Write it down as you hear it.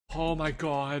Oh my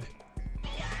god.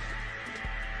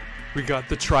 We got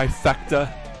the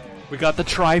trifecta. We got the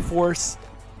Triforce.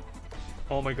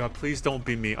 Oh my god, please don't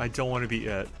be me. I don't want to be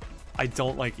it. I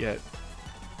don't like it.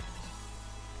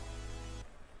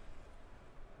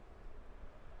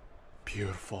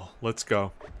 Beautiful. Let's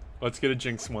go. Let's get a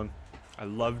Jinxed one. I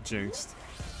love Jinxed.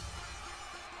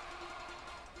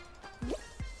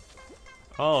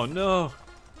 Oh no.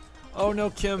 Oh no,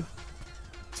 Kim.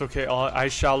 It's okay. I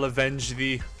shall avenge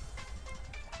thee.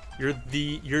 You're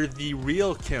the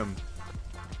real Kim.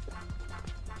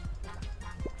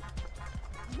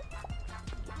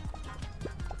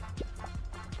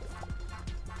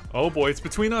 Oh boy, it's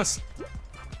between us.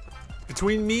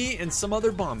 Between me and some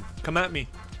other bum. Come at me.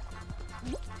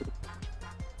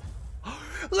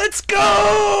 Let's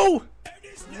go!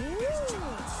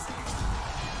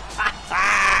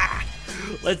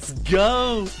 Let's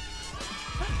go!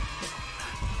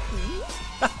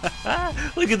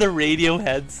 Look at the radio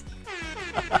heads.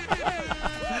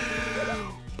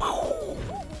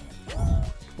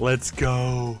 Let's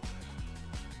go.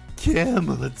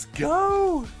 Kim, let's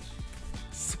go.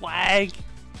 Swag.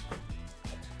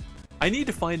 I need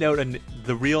to find out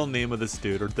the real name of this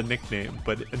dude, or the nickname,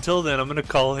 but until then I'm gonna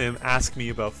call him Ask Me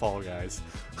About Fall Guys.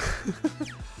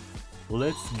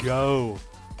 Let's go.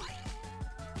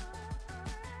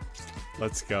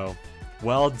 Let's go.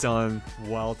 Well done,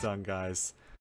 guys.